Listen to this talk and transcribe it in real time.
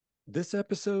This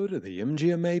episode of the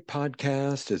MGMA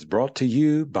podcast is brought to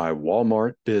you by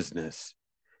Walmart Business.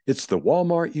 It's the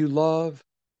Walmart you love,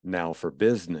 now for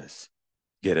business.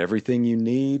 Get everything you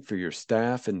need for your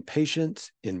staff and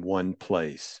patients in one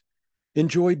place.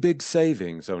 Enjoy big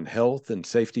savings on health and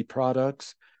safety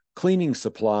products, cleaning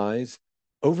supplies,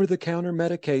 over-the-counter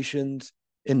medications,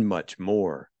 and much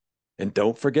more. And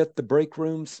don't forget the break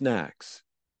room snacks.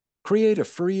 Create a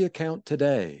free account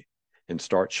today and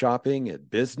start shopping at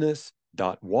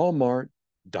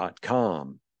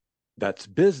business.walmart.com. That's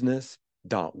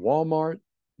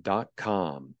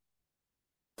business.walmart.com.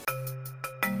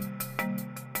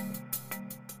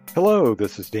 Hello,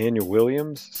 this is Daniel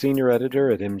Williams, Senior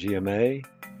Editor at MGMA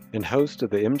and host of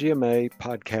the MGMA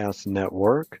Podcast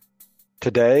Network.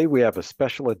 Today we have a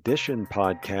special edition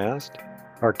podcast.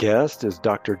 Our guest is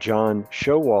Dr. John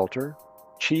Showalter,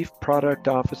 Chief Product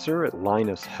Officer at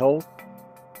Linus Health.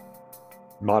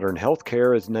 Modern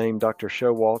Healthcare has named Dr.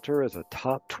 Showalter as a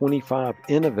top 25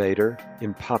 innovator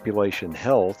in population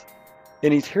health,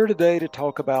 and he's here today to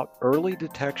talk about early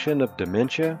detection of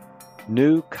dementia,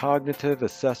 new cognitive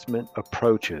assessment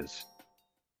approaches.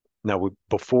 Now,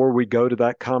 before we go to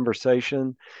that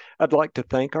conversation, I'd like to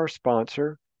thank our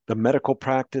sponsor, the Medical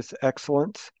Practice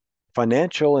Excellence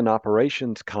Financial and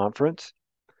Operations Conference.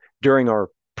 During our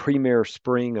premier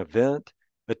spring event,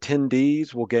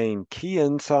 attendees will gain key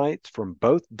insights from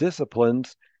both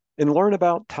disciplines and learn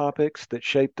about topics that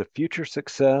shape the future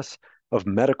success of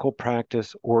medical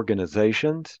practice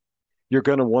organizations. You're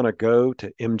going to want to go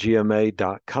to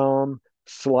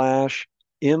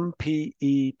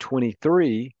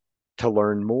mgma.com/MPE23 to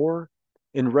learn more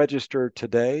and register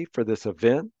today for this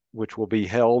event, which will be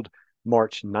held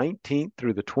March 19th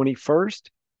through the 21st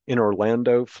in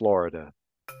Orlando, Florida.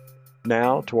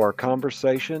 Now to our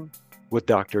conversation with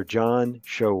Dr. John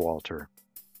Showalter.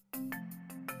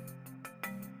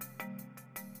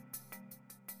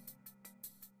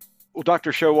 Well,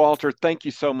 Dr. Showalter, thank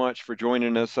you so much for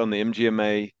joining us on the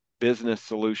MGMA Business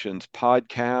Solutions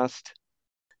podcast.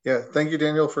 Yeah, thank you,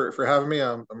 Daniel, for having me.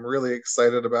 I'm really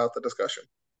excited about the discussion.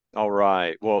 All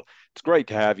right. Well, it's great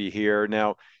to have you here.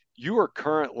 Now, you are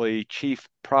currently Chief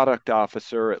Product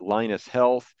Officer at Linus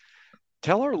Health.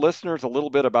 Tell our listeners a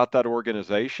little bit about that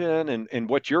organization and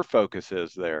what your focus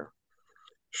is there.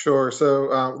 Sure.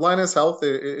 So Linus Health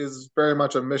is very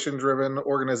much a mission-driven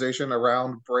organization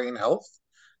around brain health.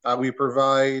 We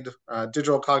provide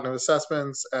digital cognitive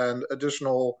assessments and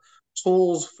additional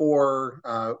tools for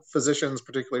physicians,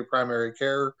 particularly primary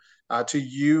care, to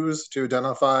use to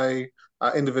identify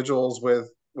individuals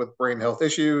with brain health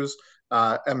issues,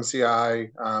 MCI,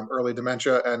 early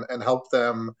dementia, and help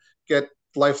them get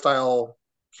lifestyle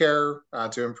care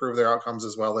to improve their outcomes,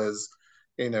 as well as,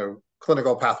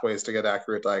 clinical pathways to get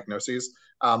accurate diagnoses.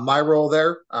 My role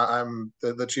there, I'm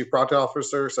the chief product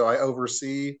officer, so I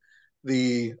oversee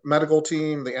the medical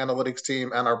team, the analytics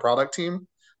team, and our product team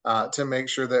to make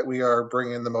sure that we are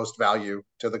bringing the most value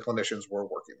to the clinicians we're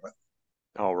working with.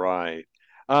 All right.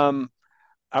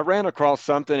 I ran across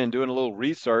something and doing a little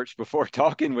research before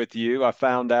talking with you. I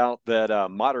found out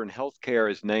that Modern Healthcare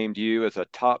has named you as a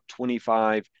top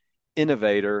 25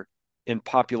 innovator in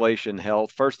population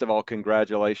health. First of all,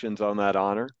 congratulations on that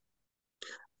honor.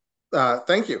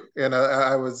 Thank you. And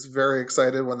I was very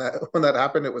excited when that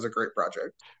happened. It was a great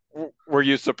project. Were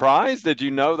you surprised? Did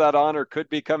you know that honor could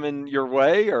be coming your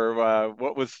way, or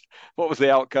what was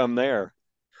the outcome there?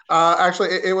 Actually,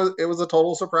 it was a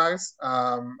total surprise.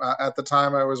 At the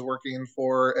time, I was working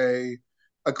for a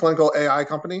clinical AI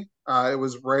company. It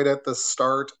was right at the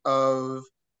start of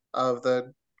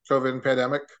the COVID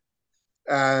pandemic,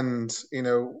 and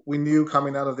we knew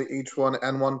coming out of the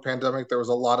H1N1 pandemic there was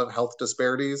a lot of health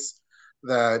disparities,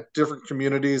 that different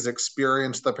communities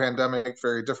experienced the pandemic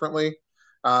very differently.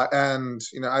 And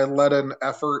I led an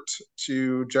effort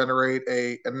to generate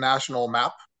a national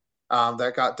map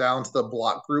that got down to the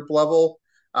block group level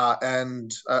and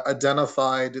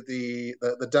identified the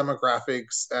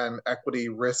demographics and equity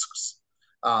risks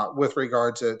with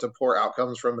regard to poor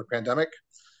outcomes from the pandemic.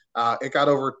 It got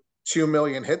over 2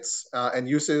 million hits and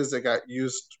uses. It got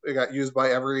used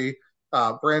by every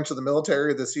branch of the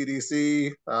military, the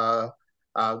CDC,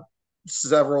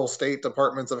 several state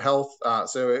departments of health.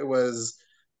 So it was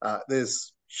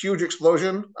this huge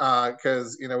explosion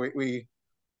because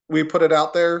we put it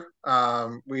out there.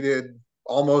 We did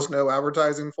almost no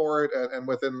advertising for it, and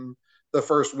within the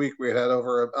first week, we had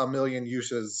over a million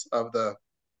uses of the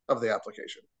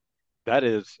application. That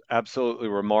is absolutely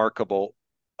remarkable.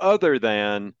 Other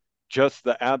than just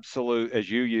the absolute, as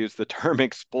you use the term,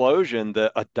 explosion,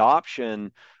 the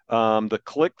adoption, the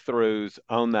click-throughs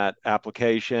on that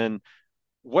application.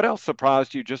 What else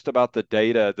surprised you just about the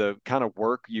data, the kind of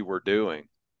work you were doing?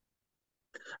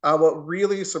 What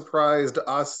really surprised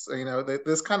us,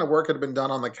 this kind of work had been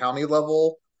done on the county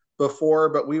level before,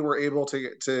 but we were able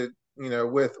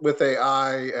with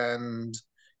AI and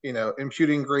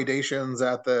imputing gradations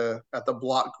at the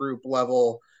block group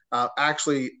level,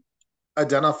 actually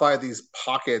identify these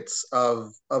pockets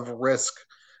of risk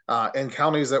in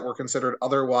counties that were considered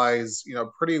otherwise,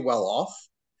 pretty well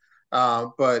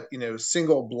off. But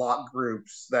single block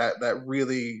groups that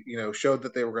really showed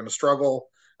that they were going to struggle.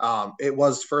 It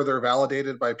was further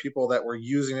validated by people that were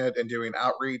using it and doing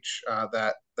outreach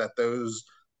that those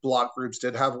block groups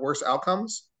did have worse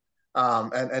outcomes,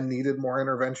 and needed more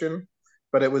intervention.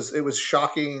 But it was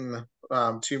shocking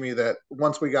to me that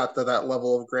once we got to that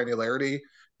level of granularity,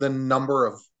 the number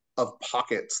of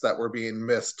pockets that were being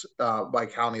missed by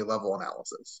county level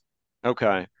analysis.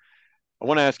 Okay. I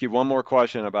want to ask you one more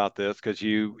question about this because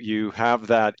you have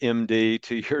that MD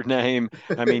to your name.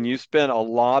 I mean, you spent a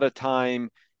lot of time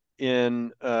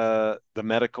in the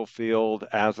medical field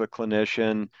as a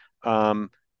clinician, um,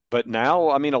 but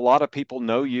now, I mean, a lot of people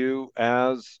know you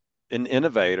as an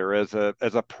innovator, as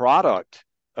a product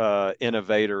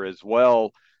innovator as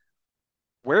well.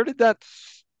 Where did that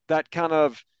kind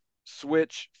of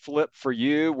switch flip for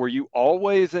you? Were you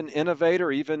always an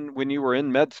innovator, even when you were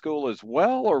in med school as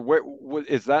well, or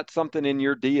is that something in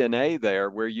your DNA there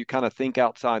where you kind of think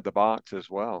outside the box as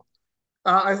well?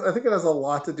 I think it has a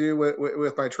lot to do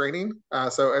with my training.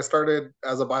 So I started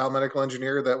as a biomedical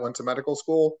engineer that went to medical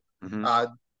school. Hmm. Uh,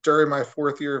 During my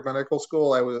fourth year of medical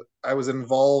school, I was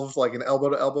involved like in elbow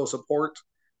to elbow support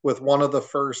with one of the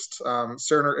first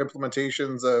Cerner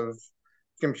implementations of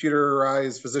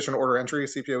computerized physician order entry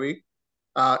 (CPOE),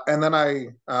 and then I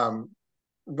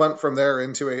went from there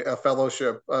into a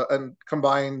fellowship and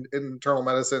combined internal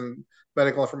medicine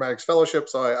medical informatics fellowship.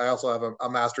 So I also have a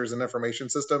master's in information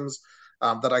systems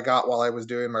that I got while I was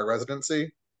doing my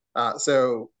residency.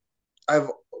 So I've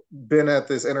been at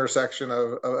this intersection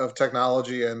of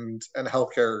technology and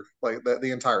healthcare like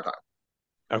the entire time.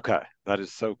 Okay, that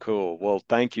is so cool. Well,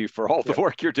 thank you for all the Yeah.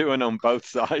 work you're doing on both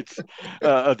sides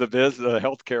of the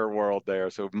healthcare world there.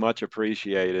 So much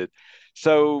appreciated.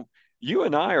 So you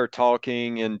and I are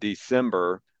talking in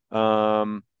December.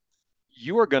 Um,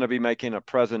 you are going to be making a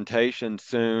presentation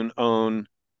soon on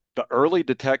the early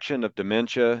detection of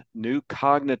dementia, new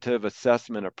cognitive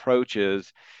assessment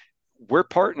approaches. We're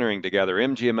partnering together.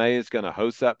 MGMA is going to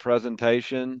host that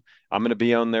presentation. I'm going to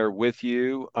be on there with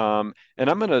you. And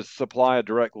I'm going to supply a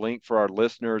direct link for our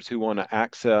listeners who want to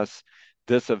access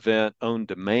this event on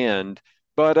demand.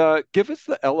 But give us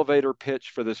the elevator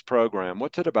pitch for this program.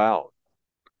 What's it about?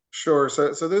 Sure.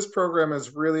 So this program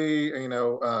is really,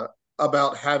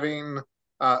 about having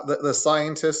the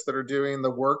scientists that are doing the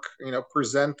work,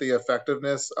 present the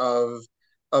effectiveness of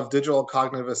digital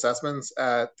cognitive assessments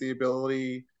at the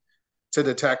ability to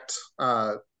detect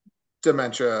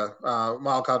dementia,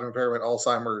 mild cognitive impairment,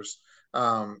 Alzheimer's,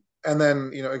 and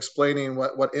then explaining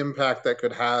what impact that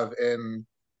could have in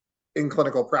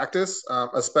clinical practice,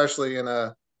 especially in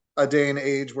a day and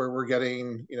age where we're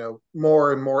getting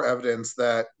more and more evidence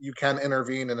that you can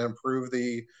intervene and improve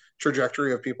the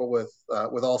trajectory of people with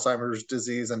Alzheimer's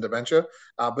disease and dementia.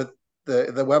 But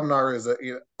the webinar is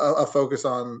a focus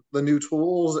on the new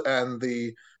tools and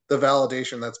the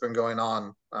validation that's been going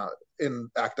on in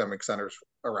academic centers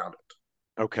around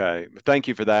it. Okay, thank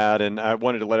you for that. And I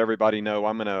wanted to let everybody know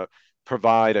I'm going to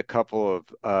provide a couple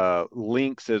of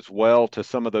links as well to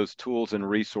some of those tools and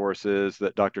resources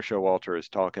that Dr. Showalter is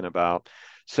talking about.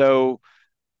 So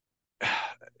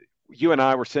you and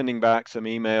I were sending back some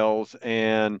emails,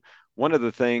 and one of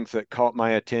the things that caught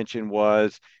my attention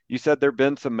was you said there have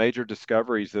been some major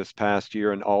discoveries this past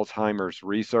year in Alzheimer's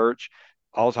research.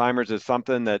 Alzheimer's is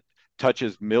something that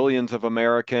touches millions of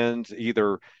Americans,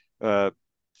 either uh,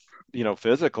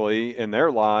 physically in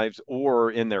their lives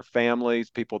or in their families,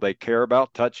 people they care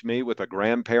about. Touched me with a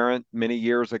grandparent many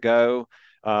years ago,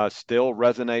 still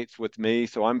resonates with me.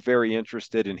 So I'm very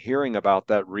interested in hearing about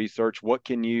that research. What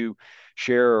can you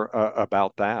share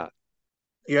about that?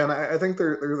 Yeah, and I think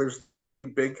there's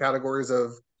big categories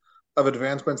of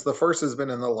advancements. The first has been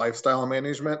in the lifestyle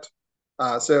management.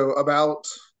 So about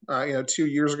 2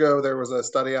 years ago, there was a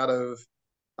study out of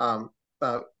um,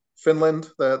 uh, Finland,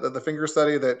 the finger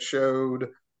study that showed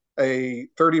a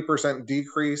 30%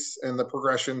 decrease in the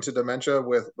progression to dementia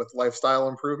with lifestyle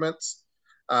improvements.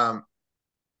 Um,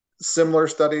 Similar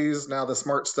studies, now the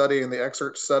SMART study and the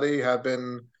XERT study, have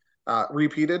been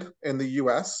repeated in the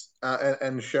US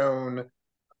and shown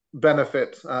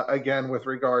benefit again with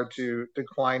regard to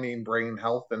declining brain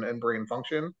health and brain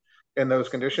function. in those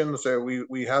conditions. So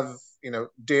we have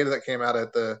data that came out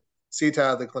at the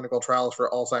CTAD, the Clinical Trials for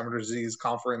Alzheimer's Disease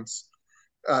conference,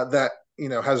 that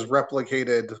has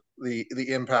replicated the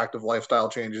impact of lifestyle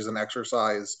changes and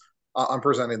exercise on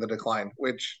presenting the decline.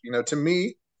 Which to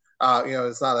me,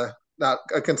 it's not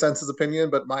a consensus opinion,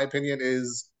 but my opinion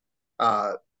is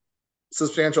uh,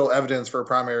 substantial evidence for a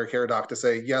primary care doc to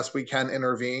say yes, we can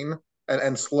intervene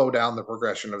and slow down the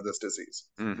progression of this disease.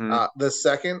 Mm-hmm. The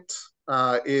second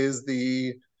is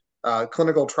the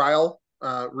clinical trial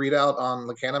readout on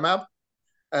lecanemab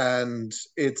and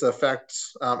its effect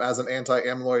as an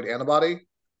anti-amyloid antibody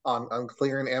on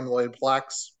clearing amyloid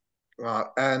plaques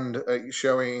and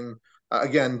showing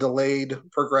again delayed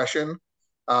progression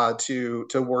to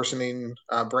worsening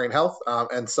brain health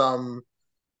and some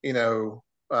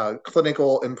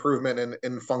clinical improvement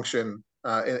in function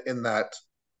in that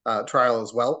trial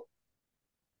as well.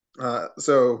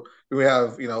 So we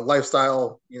have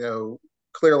lifestyle,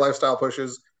 clear lifestyle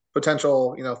pushes,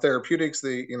 potential therapeutics.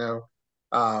 The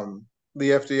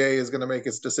FDA is going to make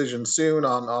its decision soon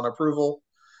on approval.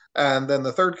 And then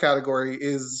the third category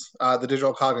is the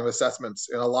digital cognitive assessments,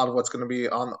 and a lot of what's going to be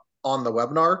on the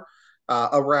webinar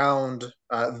around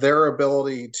their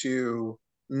ability to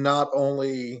not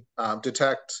only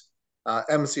detect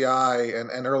MCI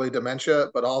and early dementia,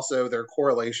 but also their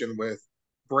correlation with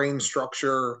brain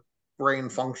structure, brain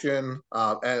function,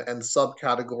 and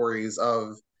subcategories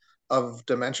of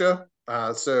dementia.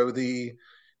 So the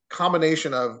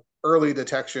combination of early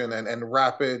detection and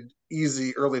rapid,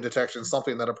 easy early detection,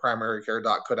 something that a primary care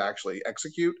doc could actually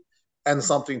execute, and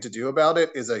something to do about it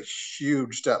is a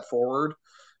huge step forward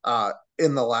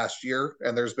in the last year.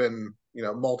 And there's been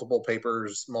multiple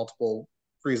papers, multiple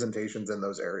presentations in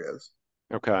those areas.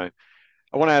 Okay.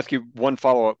 I want to ask you one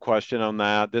follow-up question on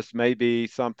that. This may be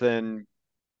something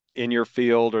in your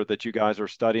field or that you guys are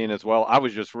studying as well. I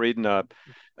was just reading a,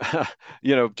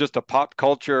 just a pop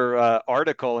culture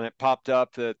article, and it popped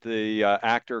up that the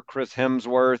actor Chris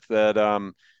Hemsworth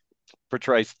that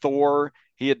portrays Thor,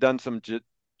 he had done some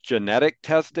genetic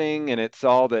testing, and it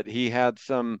saw that he had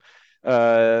some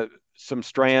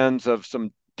strands of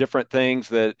some different things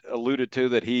that alluded to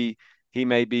that he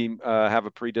may be have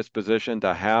a predisposition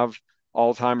to have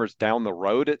Alzheimer's down the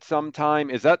road at some time.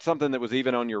 Is that something that was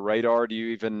even on your radar? Do you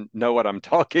even know what I'm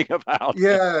talking about?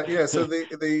 Yeah. So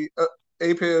the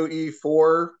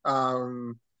APOE4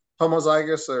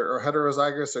 homozygous or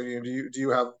heterozygous. So do you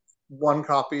have one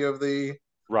copy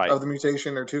Right. of the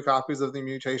mutation or two copies of the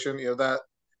mutation? That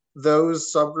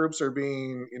those subgroups are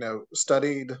being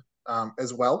studied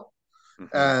as well, Hmm.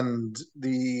 and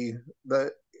the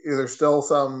there's still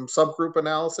some subgroup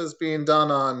analysis being done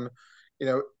on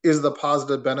is the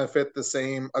positive benefit the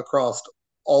same across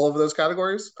all of those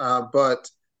categories, but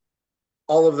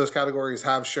all of those categories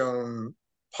have shown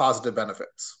positive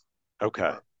benefits.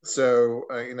 Okay.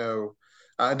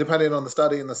 Depending on the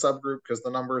study and the subgroup, because the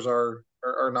numbers are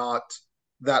not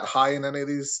that high in any of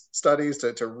these studies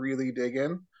to really dig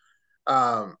in.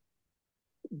 Um,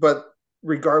 but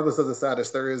regardless of the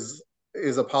status, there is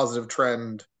a positive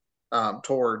trend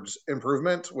towards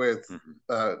improvement with Hmm.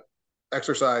 uh,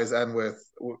 exercise and with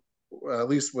at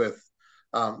least with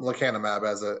lecanemab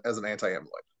as an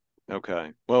anti-amyloid.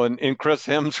 Okay. Well, in Chris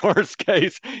Hemsworth's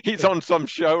case, he's on some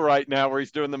show right now where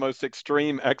he's doing the most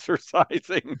extreme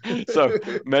exercising. So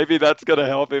maybe that's going to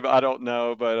help him. I don't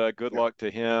know, but good Yeah. luck to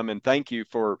him. And thank you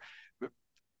for,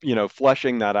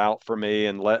 fleshing that out for me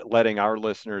and letting our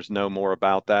listeners know more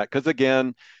about that. Because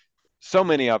again, so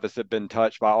many of us have been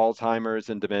touched by Alzheimer's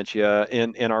and dementia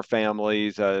in our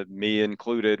families, me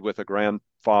included, with a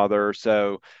grandfather.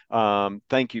 So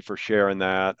thank you for sharing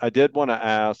that. I did want to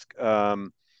ask.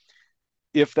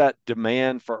 If that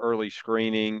demand for early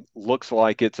screening looks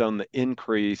like it's on the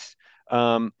increase,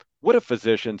 what do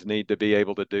physicians need to be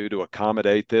able to do to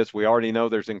accommodate this? We already know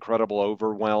there's incredible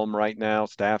overwhelm right now,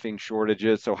 staffing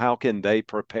shortages. So, how can they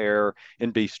prepare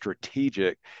and be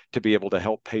strategic to be able to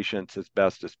help patients as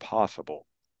best as possible?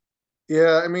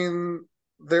 Yeah, I mean,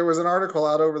 there was an article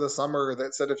out over the summer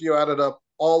that said if you added up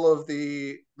all of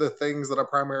the things that a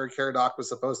primary care doc was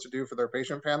supposed to do for their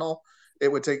patient panel,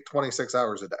 it would take 26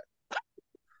 hours a day.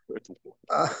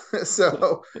 Uh,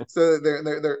 so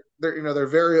they're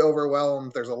very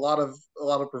overwhelmed. There's a lot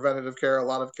of preventative care, a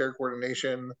lot of care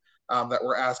coordination that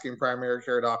we're asking primary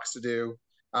care docs to do.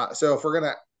 So if we're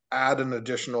going to add an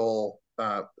additional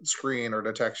screen or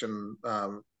detection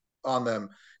on them,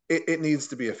 it needs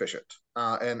to be efficient,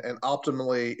 and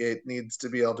optimally it needs to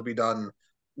be able to be done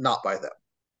not by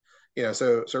them.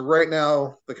 So right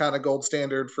now the kind of gold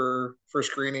standard for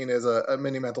screening is a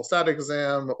mini mental static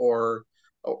exam or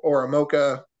a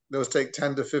mocha. Those take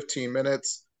 10 to 15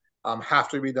 minutes. have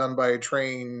to be done by a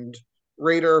trained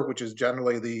rater, which is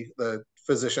generally the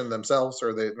physician themselves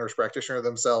or the nurse practitioner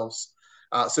themselves.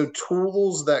 So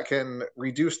tools that can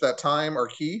reduce that time are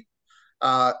key,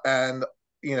 and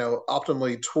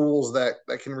optimally tools that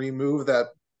can remove that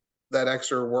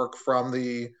extra work from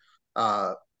the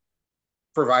uh,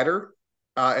 provider,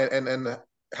 and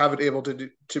have it able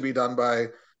to be done by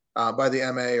the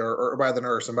MA, or by the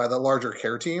nurse and by the larger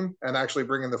care team, and actually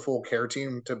bringing the full care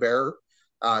team to bear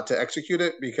to execute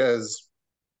it, because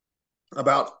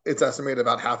it's estimated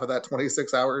about half of that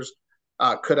 26 hours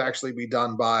could actually be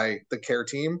done by the care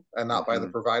team and not by the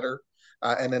Hmm. provider.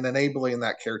 And then enabling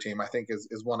that care team, I think,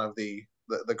 is one of the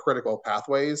critical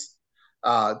pathways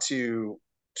to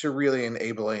really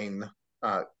enabling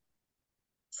uh,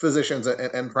 physicians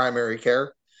and primary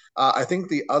care. I think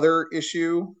the other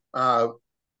issue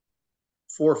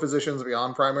for physicians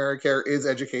beyond primary care is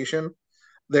education.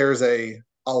 There's a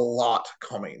lot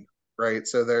coming, right?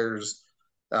 So there's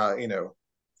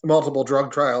multiple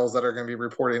drug trials that are going to be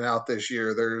reporting out this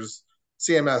year. There's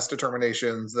CMS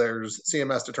determinations. There's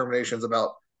CMS determinations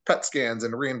about PET scans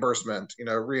and reimbursement.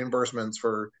 Reimbursements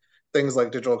for things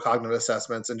like digital cognitive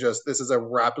assessments, and just this is a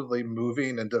rapidly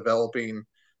moving and developing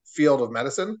field of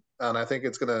medicine, and I think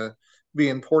it's going to be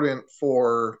important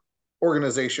for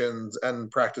organizations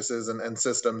and practices and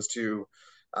systems to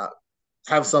uh,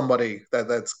 have somebody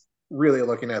that's really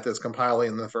looking at this,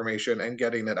 compiling the information and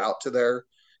getting it out to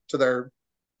their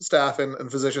staff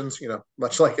and physicians.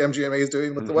 Much like MGMA is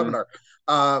doing with the Hmm. webinar.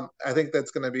 I think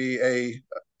that's going to be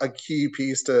a key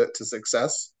piece to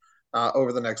success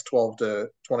over the next 12 to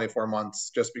 24 months,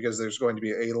 just because there's going to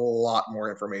be a lot more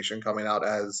information coming out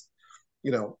as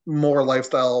more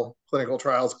lifestyle clinical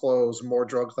trials close, more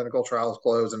drug clinical trials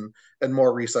close, and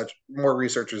more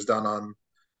research is done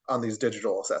on these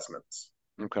digital assessments.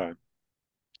 Okay.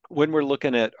 When we're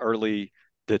looking at early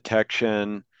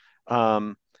detection,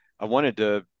 um, I wanted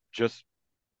to just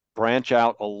branch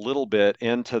out a little bit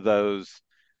into those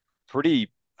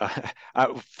pretty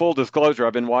full disclosure.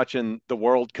 I've been watching the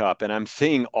World Cup and I'm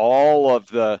seeing all of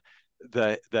the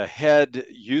head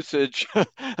usage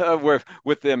where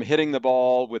with them hitting the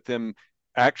ball, with them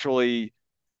actually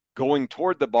going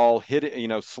toward the ball,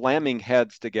 hitting, slamming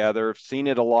heads together. Seen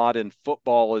it a lot in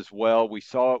football as well. We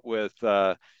saw it with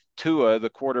Tua, the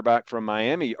quarterback from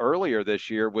Miami, earlier this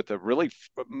year, with a really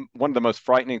one of the most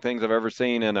frightening things I've ever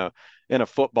seen in a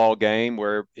football game,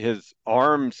 where his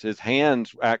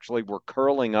hands actually were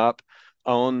curling up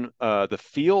on the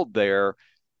field there.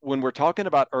 When we're talking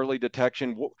about early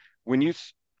detection, when you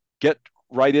get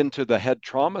right into the head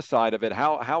trauma side of it,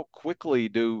 how quickly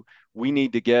do we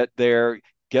need to get there,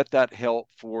 get that help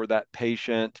for that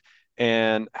patient,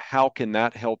 and how can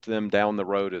that help them down the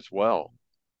road as well?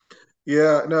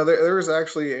 Yeah, no, there was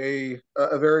actually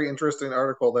a very interesting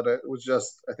article that it was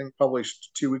just, I think, published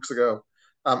 2 weeks ago,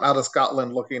 out of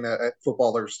Scotland, looking at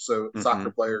footballers, so Mm-hmm. soccer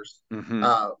players,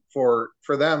 Mm-hmm.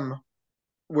 for them,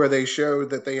 where they showed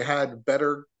that they had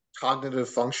better cognitive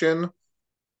function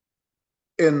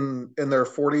in their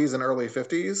 40s and early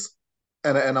 50s,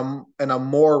 and a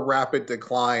more rapid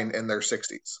decline in their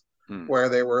 60s, Mm. where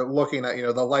they were looking at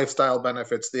the lifestyle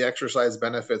benefits, the exercise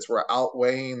benefits were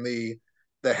outweighing the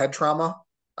head trauma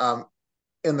um,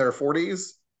 in their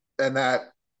 40s, and that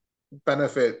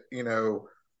benefit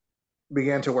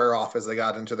began to wear off as they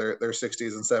got into their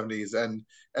 60s and 70s,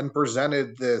 and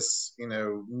presented this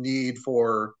need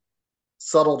for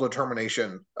subtle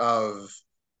determination of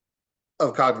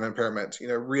cognitive impairment,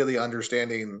 really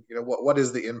understanding what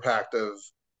is the impact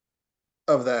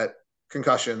of that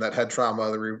concussion, that head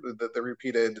trauma, the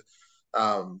repeated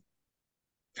um,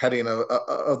 heading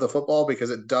of the football, because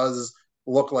it does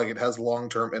look like it has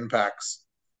long-term impacts,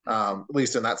 Mm-hmm. at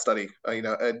least in that study,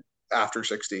 after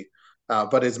 60,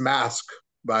 but is masked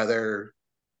by their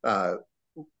uh,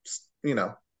 you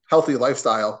know healthy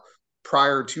lifestyle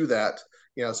prior to that.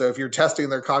 So if you're testing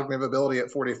their cognitive ability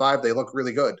at 45, they look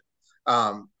really good.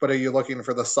 But are you looking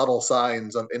for the subtle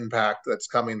signs of impact that's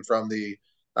coming from the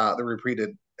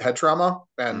repeated head trauma?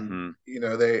 And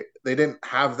Mm-hmm. they didn't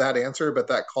have that answer, but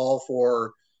that call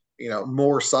for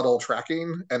more subtle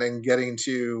tracking, and then getting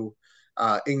to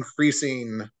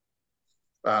increasing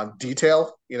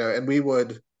detail. And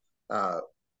uh,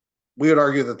 we would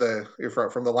argue that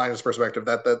from the Linus perspective,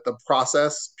 that the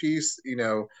process piece,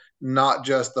 not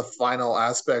just the final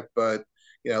aspect, but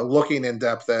looking in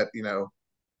depth at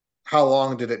how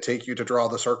long did it take you to draw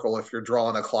the circle if you're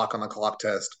drawing a clock on a clock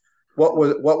test. What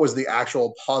was the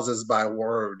actual pauses by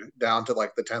word down to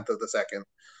like the tenth of the second.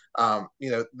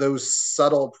 Those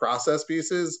subtle process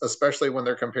pieces, especially when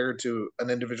they're compared to an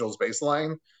individual's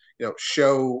baseline,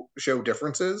 show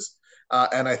differences.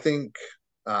 And I think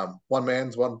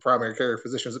one primary care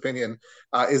physician's opinion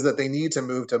is that they need to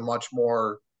move to much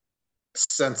more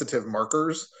sensitive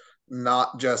markers,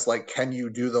 not just like, can you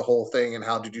do the whole thing and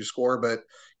how did you score, but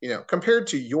compared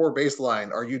to your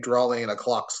baseline, are you drawing a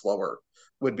clock slower?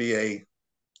 Would be a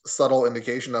subtle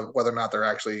indication of whether or not they're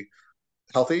actually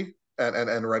healthy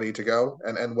and ready to go,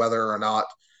 and whether or not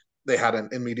they had an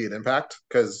immediate impact.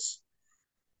 Because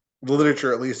the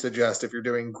literature at least suggests if you're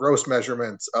doing gross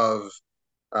measurements of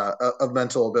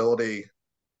mental ability,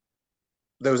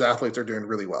 those athletes are doing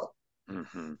really well.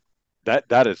 Mm-hmm.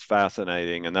 That is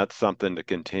fascinating, and that's something to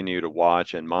continue to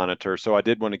watch and monitor. So I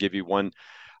did want to give you one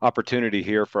opportunity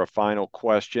here for a final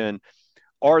question.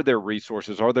 Are there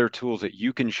resources, are there tools that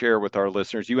you can share with our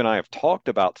listeners? You and I have talked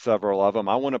about several of them.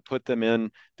 I want to put them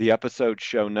in the episode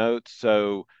show notes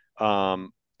so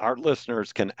our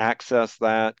listeners can access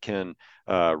that, can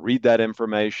read that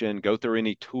information, go through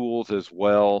any tools as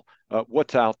well.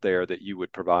 What's out there that you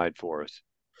would provide for us?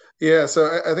 Yeah,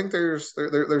 so I think there's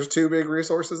two big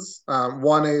resources.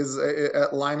 One is at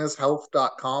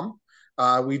linushealth.com.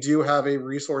 We do have a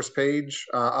resource page,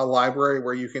 a library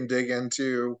where you can dig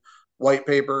into white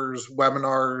papers,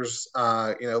 webinars,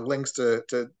 links to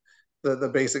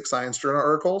the basic science journal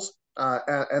articles,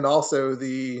 and also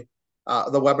the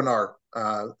webinar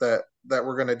that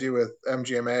we're going to do with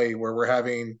MGMA, where we're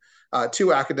having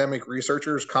two academic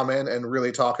researchers come in and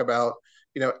really talk about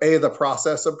the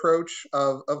process approach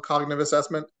of cognitive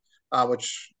assessment,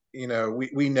 which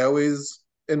we know is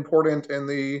important in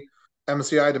the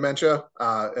MCI dementia,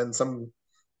 and some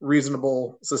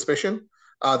reasonable suspicion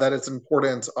that it's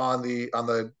important on the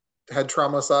head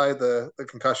trauma side, the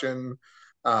concussion,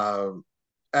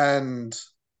 and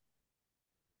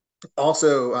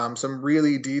also some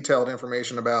really detailed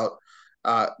information about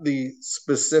the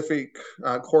specific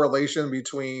correlation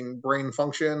between brain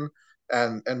function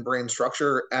and brain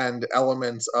structure and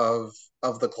elements of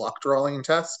the clock drawing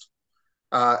test.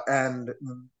 And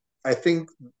I think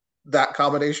that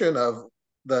combination of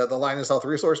the Linus Health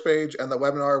resource page and the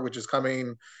webinar, which is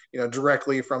coming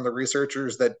directly from the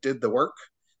researchers that did the work,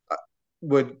 uh,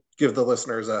 would give the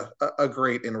listeners a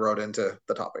great inroad into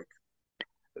the topic.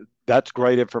 That's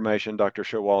great information, Dr.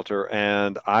 Showalter,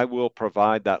 and I will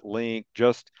provide that link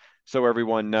just so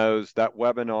everyone knows that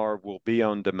webinar will be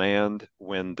on demand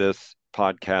when this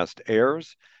podcast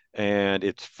airs, and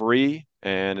it's free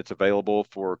and it's available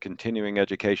for continuing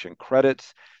education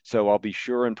credits. So I'll be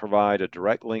sure and provide a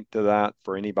direct link to that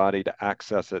for anybody to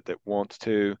access it that wants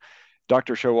to.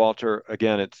 Dr. Showalter,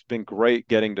 again, it's been great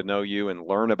getting to know you and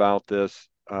learn about this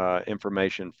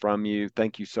information from you.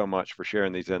 Thank you so much for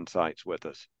sharing these insights with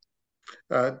us.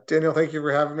 Daniel, thank you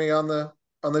for having me on the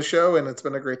show, and it's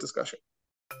been a great discussion.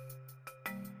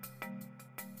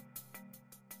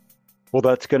 Well,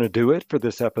 that's going to do it for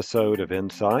this episode of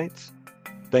Insights.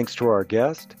 Thanks to our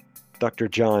guest, Dr.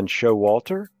 John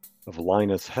Showalter of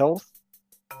Linus Health.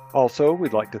 Also,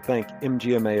 we'd like to thank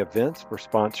MGMA Events for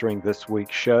sponsoring this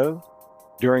week's show.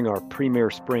 During our premier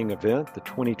spring event, the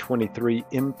 2023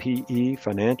 MPE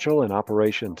Financial and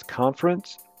Operations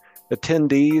Conference,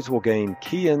 attendees will gain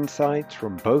key insights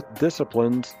from both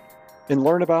disciplines and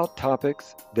learn about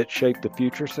topics that shape the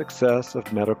future success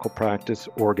of medical practice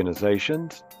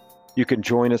organizations. You can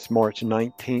join us March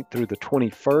 19th through the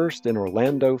 21st in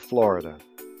Orlando, Florida.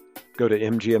 Go to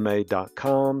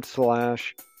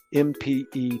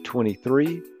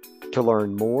mgma.com/MPE23 to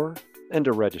learn more and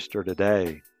to register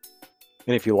today.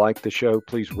 And if you like the show,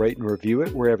 please rate and review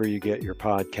it wherever you get your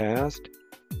podcast.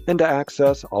 And to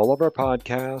access all of our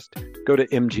podcasts, go to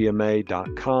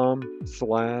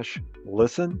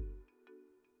mgma.com/listen.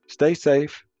 Stay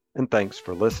safe, and thanks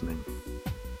for listening.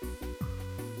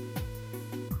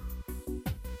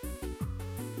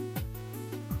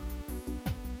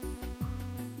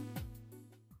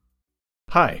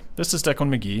 Hi, this is Declan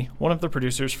McGee, one of the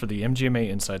producers for the MGMA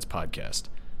Insights podcast.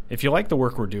 If you like the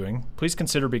work we're doing, please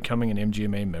consider becoming an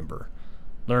MGMA member.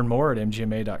 Learn more at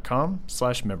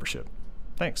mgma.com/membership.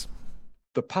 Thanks.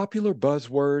 The popular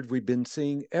buzzword we've been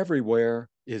seeing everywhere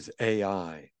is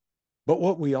AI. But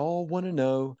what we all want to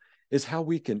know is how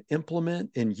we can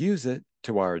implement and use it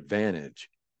to our advantage.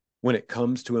 When it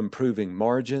comes to improving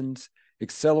margins,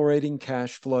 accelerating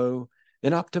cash flow,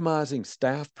 and optimizing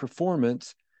staff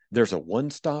performance, there's a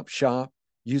one-stop shop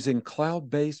using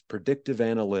cloud-based predictive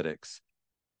analytics.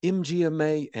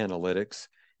 MGMA Analytics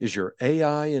is your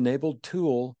AI-enabled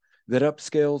tool that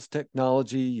upscales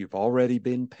technology you've already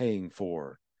been paying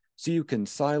for, so you can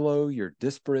silo your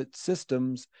disparate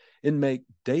systems and make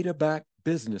data-backed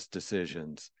business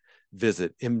decisions.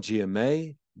 Visit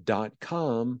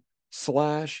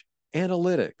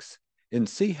mgma.com/analytics and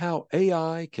see how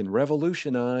AI can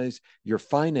revolutionize your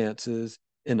finances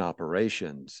and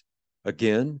operations.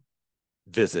 Again,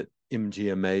 visit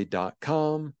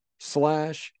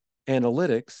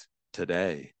mgma.com/analytics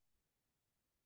today.